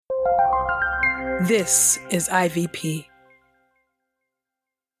This is IVP.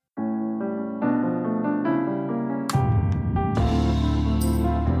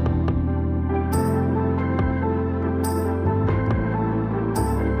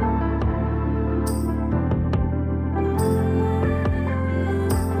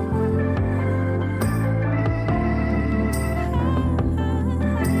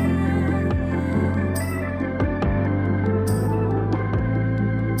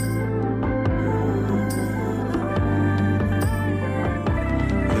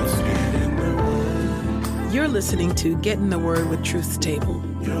 You're listening to Get in the Word with Truth's Table.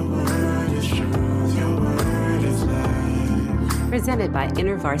 Your word is truth, your word is life. Presented by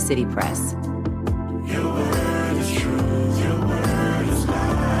InterVarsity Press. Your word is truth, your word is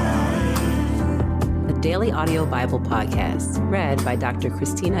life. A daily audio Bible podcast read by Dr.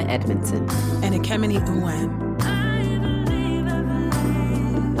 Christina Edmondson And Ekemini Uwan.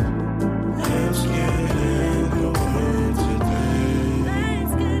 Let's get in the word today.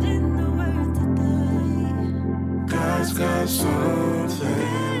 God's got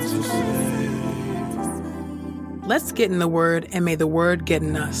something to say. Let's get in the Word, and may the Word get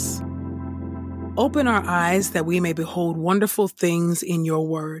in us. Open our eyes that we may behold wonderful things in your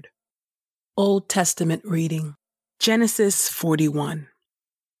Word. Old Testament reading. Genesis 41.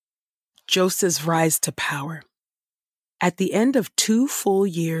 Joseph's rise to power. At the end of 2 full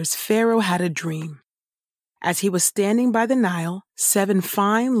years, Pharaoh had a dream. As he was standing by the Nile, 7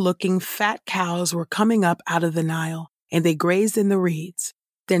 fine-looking fat cows were coming up out of the Nile, and they grazed in the reeds.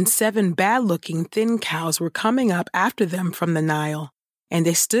 Then 7 bad-looking thin cows were coming up after them from the Nile, and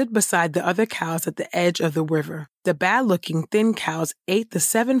they stood beside the other cows at the edge of the river. The bad-looking thin cows ate the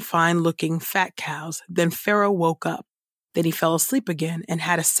 7 fine-looking fat cows. Then Pharaoh woke up. Then he fell asleep again and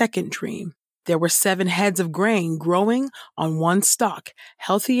had a second dream. There were 7 heads of grain growing on one stalk,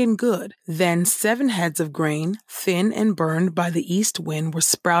 healthy and good. Then 7 heads of grain, thin and burned by the east wind, were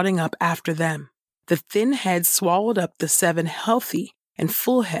sprouting up after them. The thin heads swallowed up the 7 healthy and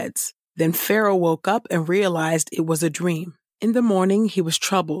full heads. Then Pharaoh woke up and realized it was a dream. In the morning he was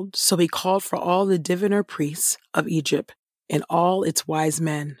troubled, so he called for all the diviner priests of Egypt and all its wise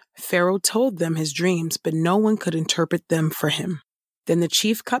men. Pharaoh told them his dreams, but no one could interpret them for him. Then the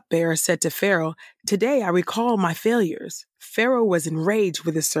chief cupbearer said to Pharaoh, "Today I recall my failures." Pharaoh was enraged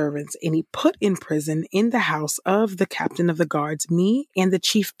with his servants, and he put in prison in the house of the captain of the guards me and the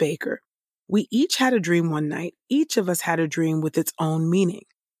chief baker. We each had a dream one night. Each of us had a dream with its own meaning.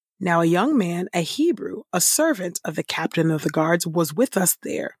 Now a young man, a Hebrew, a servant of the captain of the guards, was with us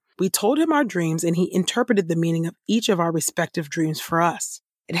there. We told him our dreams, and he interpreted the meaning of each of our respective dreams for us.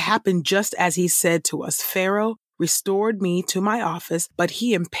 It happened just as he said to us. Pharaoh restored me to my office, but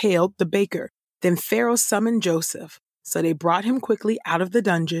he impaled the baker. Then Pharaoh summoned Joseph. So they brought him quickly out of the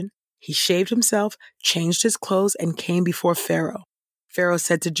dungeon. He shaved himself, changed his clothes, and came before Pharaoh. Pharaoh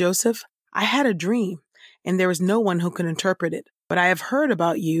said to Joseph, "I had a dream, and there is no one who can interpret it. But I have heard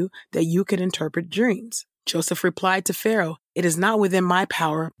about you that you can interpret dreams." Joseph replied to Pharaoh, "It is not within my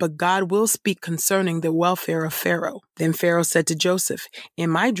power, but God will speak concerning the welfare of Pharaoh." Then Pharaoh said to Joseph, "In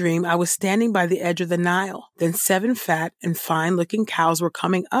my dream I was standing by the edge of the Nile. Then 7 fat and fine-looking cows were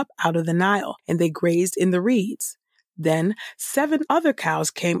coming up out of the Nile, and they grazed in the reeds. Then 7 other cows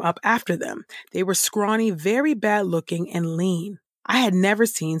came up after them. They were scrawny, very bad-looking, and lean. I had never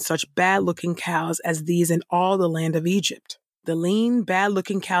seen such bad-looking cows as these in all the land of Egypt. The lean,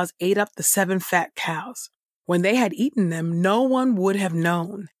 bad-looking cows ate up the 7 fat cows. When they had eaten them, no one would have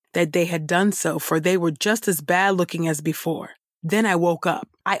known that they had done so, for they were just as bad-looking as before. Then I woke up.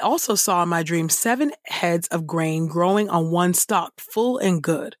 I also saw in my dream 7 heads of grain growing on one stalk, full and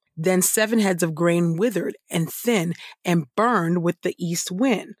good. Then 7 heads of grain withered and thin and burned with the east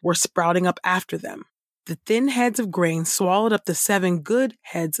wind were sprouting up after them. The thin heads of grain swallowed up the 7 good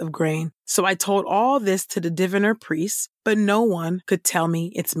heads of grain. So I told all this to the diviner priests, but no one could tell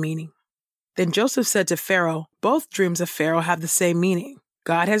me its meaning." Then Joseph said to Pharaoh, "Both dreams of Pharaoh have the same meaning.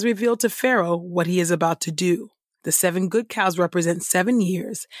 God has revealed to Pharaoh what he is about to do. The 7 good cows represent 7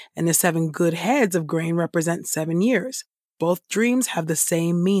 years, and the 7 good heads of grain represent 7 years. Both dreams have the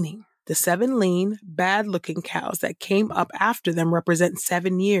same meaning. The 7 lean, bad-looking cows that came up after them represent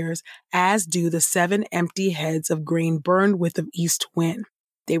 7 years, as do the 7 empty heads of grain burned with the east wind.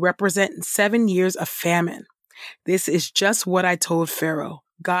 They represent 7 years of famine. This is just what I told Pharaoh.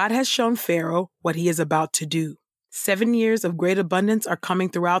 God has shown Pharaoh what he is about to do. 7 years of great abundance are coming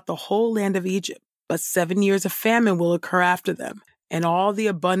throughout the whole land of Egypt, but 7 years of famine will occur after them, and all the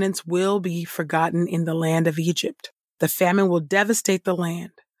abundance will be forgotten in the land of Egypt. The famine will devastate the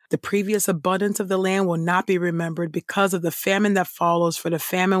land. The previous abundance of the land will not be remembered because of the famine that follows, for the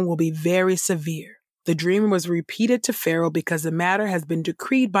famine will be very severe. The dream was repeated to Pharaoh because the matter has been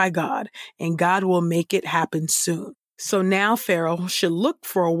decreed by God, and God will make it happen soon. So now Pharaoh should look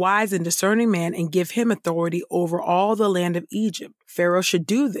for a wise and discerning man and give him authority over all the land of Egypt. Pharaoh should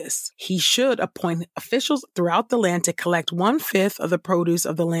do this. He should appoint officials throughout the land to collect 1/5 of the produce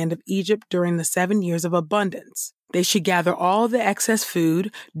of the land of Egypt during the 7 years of abundance. They should gather all the excess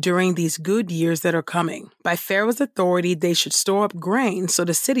food during these good years that are coming. By Pharaoh's authority, they should store up grain so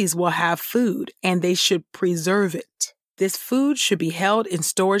the cities will have food, and they should preserve it. This food should be held in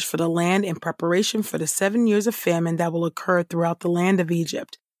storage for the land in preparation for the 7 years of famine that will occur throughout the land of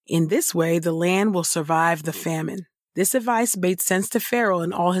Egypt. In this way, the land will survive the famine. This advice made sense to Pharaoh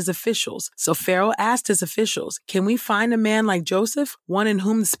and all his officials. So Pharaoh asked his officials, "Can we find a man like Joseph, one in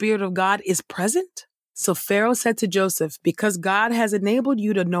whom the Spirit of God is present?" So Pharaoh said to Joseph, "Because God has enabled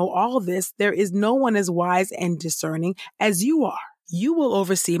you to know all this, there is no one as wise and discerning as you are. You will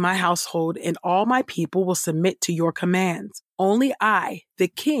oversee my household, and all my people will submit to your commands. Only I, the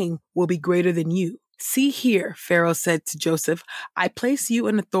king, will be greater than you. See here," Pharaoh said to Joseph, "I place you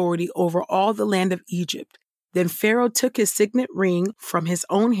in authority over all the land of Egypt." Then Pharaoh took his signet ring from his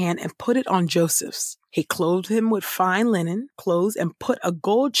own hand and put it on Joseph's. He clothed him with fine linen clothes and put a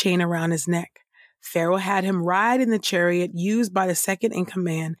gold chain around his neck. Pharaoh had him ride in the chariot used by the second in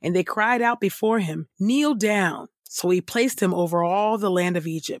command, and they cried out before him, "Kneel down." So he placed him over all the land of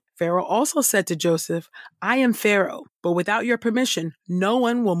Egypt. Pharaoh also said to Joseph, "I am Pharaoh, but without your permission, no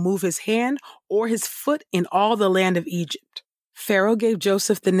one will move his hand or his foot in all the land of Egypt." Pharaoh gave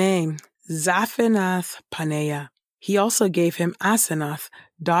Joseph the name Zaphenath-Paneah. He also gave him Asenath,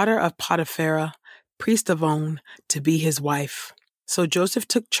 daughter of Potiphera, priest of On, to be his wife. So Joseph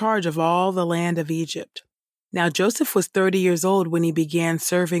took charge of all the land of Egypt. Now Joseph was 30 years old when he began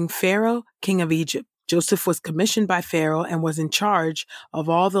serving Pharaoh, king of Egypt. Joseph was commissioned by Pharaoh and was in charge of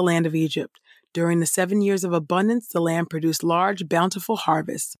all the land of Egypt. During the 7 years of abundance, the land produced large, bountiful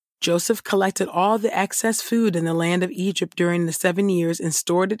harvests. Joseph collected all the excess food in the land of Egypt during the 7 years and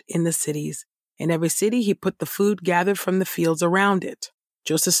stored it in the cities. In every city, he put the food gathered from the fields around it.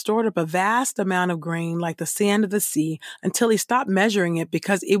 Joseph stored up a vast amount of grain like the sand of the sea until he stopped measuring it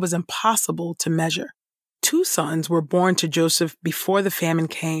because it was impossible to measure. 2 sons were born to Joseph before the famine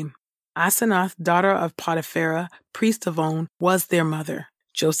came. Asenath, daughter of Potiphera, priest of On, was their mother.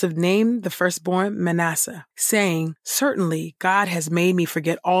 Joseph named the firstborn Manasseh, saying, "Certainly God has made me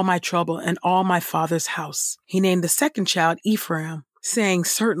forget all my trouble and all my father's house." He named the second child Ephraim, saying,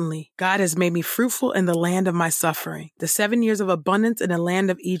 "Certainly God has made me fruitful in the land of my suffering." The 7 years of abundance in the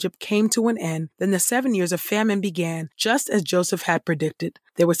land of Egypt came to an end. Then the 7 years of famine began, just as Joseph had predicted.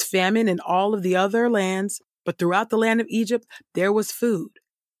 There was famine in all of the other lands, but throughout the land of Egypt there was food.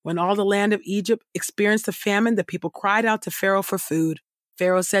 When all the land of Egypt experienced a famine, the people cried out to Pharaoh for food.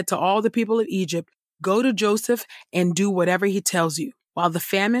 Pharaoh said to all the people of Egypt, "Go to Joseph and do whatever he tells you." While the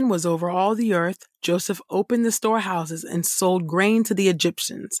famine was over all the earth, Joseph opened the storehouses and sold grain to the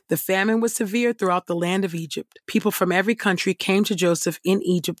Egyptians. The famine was severe throughout the land of Egypt. People from every country came to Joseph in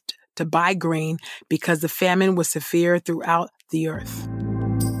Egypt to buy grain because the famine was severe throughout the earth.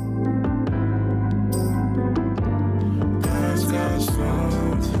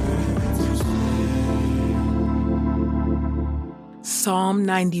 Psalm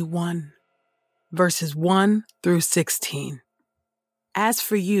 91, verses 1 through 16. As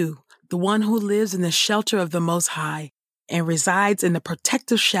for you, the one who lives in the shelter of the Most High and resides in the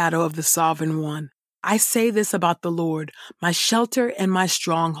protective shadow of the Sovereign One, I say this about the Lord, my shelter and my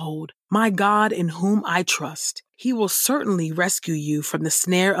stronghold, my God in whom I trust. He will certainly rescue you from the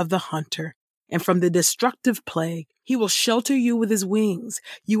snare of the hunter and from the destructive plague. He will shelter you with his wings.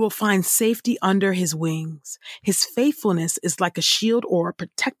 You will find safety under his wings. His faithfulness is like a shield or a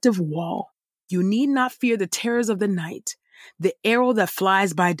protective wall. You need not fear the terrors of the night, the arrow that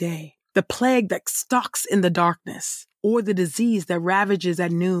flies by day, the plague that stalks in the darkness, or the disease that ravages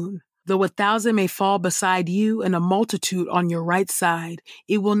at noon. Though 1,000 may fall beside you and a multitude on your right side,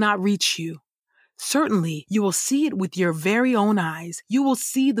 it will not reach you. Certainly, you will see it with your very own eyes. You will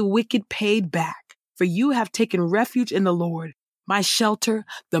see the wicked paid back, for you have taken refuge in the Lord, my shelter,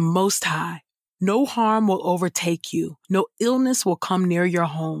 the Most High. No harm will overtake you. No illness will come near your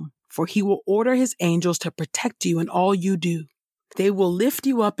home, for he will order his angels to protect you in all you do. They will lift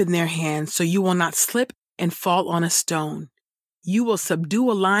you up in their hands so you will not slip and fall on a stone. You will subdue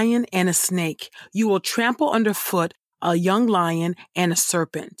a lion and a snake. You will trample underfoot a young lion and a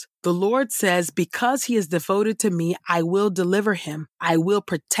serpent. The Lord says, because he is devoted to me, I will deliver him. I will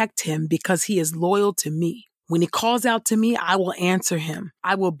protect him because he is loyal to me. When he calls out to me, I will answer him.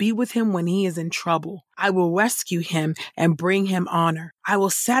 I will be with him when he is in trouble. I will rescue him and bring him honor. I will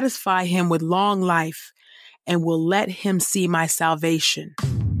satisfy him with long life and will let him see my salvation.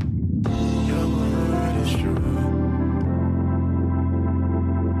 Your word is true.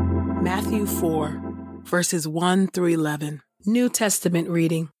 Matthew 4, verses 1 through 11. New Testament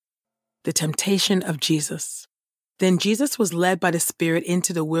reading. The temptation of Jesus. Then Jesus was led by the Spirit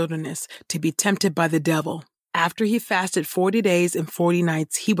into the wilderness to be tempted by the devil. After he fasted 40 days and 40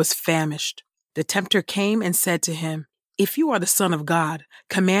 nights, he was famished. The tempter came and said to him, "If you are the Son of God,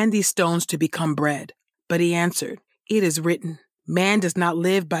 command these stones to become bread." But he answered, "It is written, man does not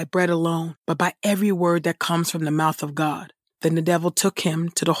live by bread alone, but by every word that comes from the mouth of God." Then the devil took him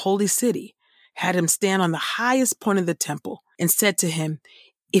to the holy city, had him stand on the highest point of the temple, and said to him,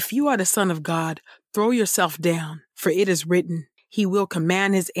 "If you are the Son of God, throw yourself down, for it is written, he will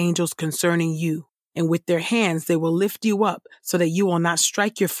command his angels concerning you, and with their hands they will lift you up so that you will not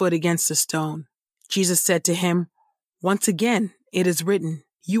strike your foot against a stone." Jesus said to him, "Once again, it is written,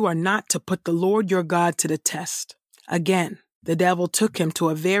 you are not to put the Lord your God to the test." Again, the devil took him to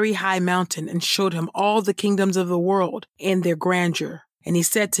a very high mountain and showed him all the kingdoms of the world and their grandeur. And he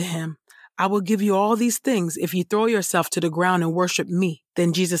said to him, "I will give you all these things if you throw yourself to the ground and worship me."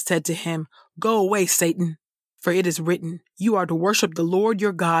 Then Jesus said to him, "Go away, Satan, for it is written, you are to worship the Lord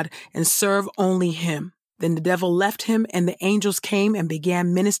your God and serve only him." Then the devil left him, and the angels came and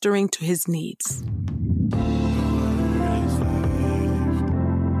began ministering to his needs.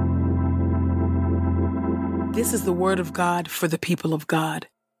 This is the word of God for the people of God.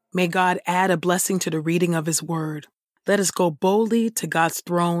 May God add a blessing to the reading of his word. Let us go boldly to God's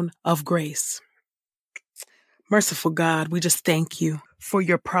throne of grace. Merciful God, we just thank you for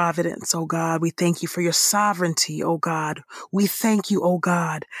your providence, oh God. We thank you for your sovereignty, oh God. We thank you, oh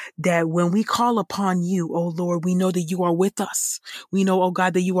God, that when we call upon you, oh Lord, we know that you are with us. We know, oh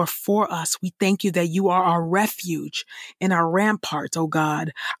God, that you are for us. We thank you that you are our refuge and our ramparts, oh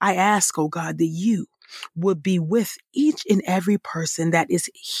God. I ask, oh God, that you would be with each and every person that is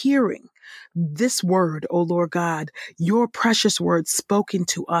hearing this word, oh Lord God, your precious word spoken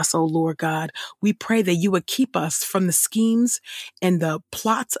to us, oh Lord God. We pray that you would keep us from the schemes and the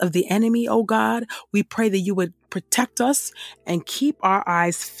plots of the enemy, oh God. We pray that you would protect us and keep our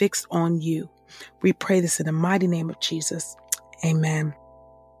eyes fixed on you. We pray this in the mighty name of Jesus. Amen.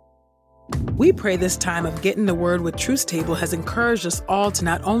 We pray this time of Getting the Word with Truth Table has encouraged us all to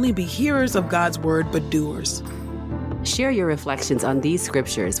not only be hearers of God's word, but doers. Share your reflections on these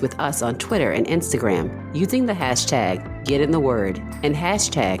scriptures with us on Twitter and Instagram using the hashtag #GetInTheWord and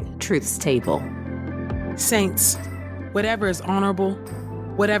hashtag #TruthsTable. Saints, whatever is honorable,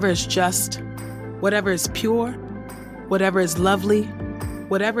 whatever is just, whatever is pure, whatever is lovely,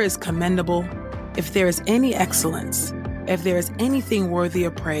 whatever is commendable, if there is any excellence, if there is anything worthy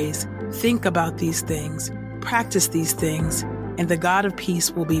of praise, think about these things, practice these things, and the God of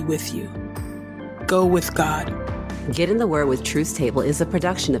peace will be with you. Go with God. Get in the Word with Truth Table is a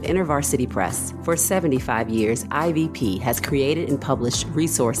production of InterVarsity Press. For 75 years, IVP has created and published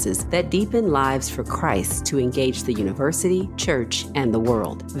resources that deepen lives for Christ to engage the university, church, and the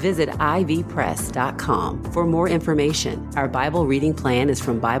world. Visit ivpress.com for more information. Our Bible reading plan is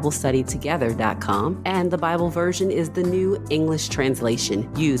from BibleStudyTogether.com, and the Bible version is the New English translation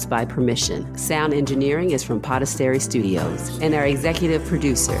used by permission. Sound engineering is from Podastery Studios, and our executive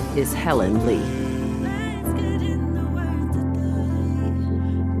producer is Helen Lee.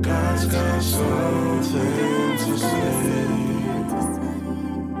 God's got something to say.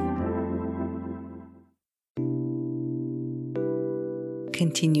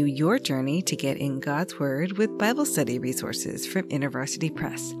 Continue your journey to get in God's Word with Bible study resources from InterVarsity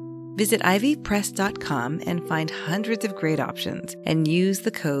Press. Visit ivpress.com and find hundreds of great options and use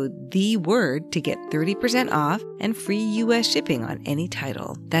the code THEWORD to get 30% off and free U.S. shipping on any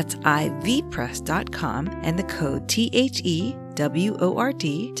title. That's ivpress.com and the code THEWORD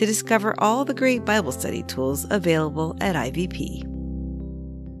to discover all the great Bible study tools available at IVP.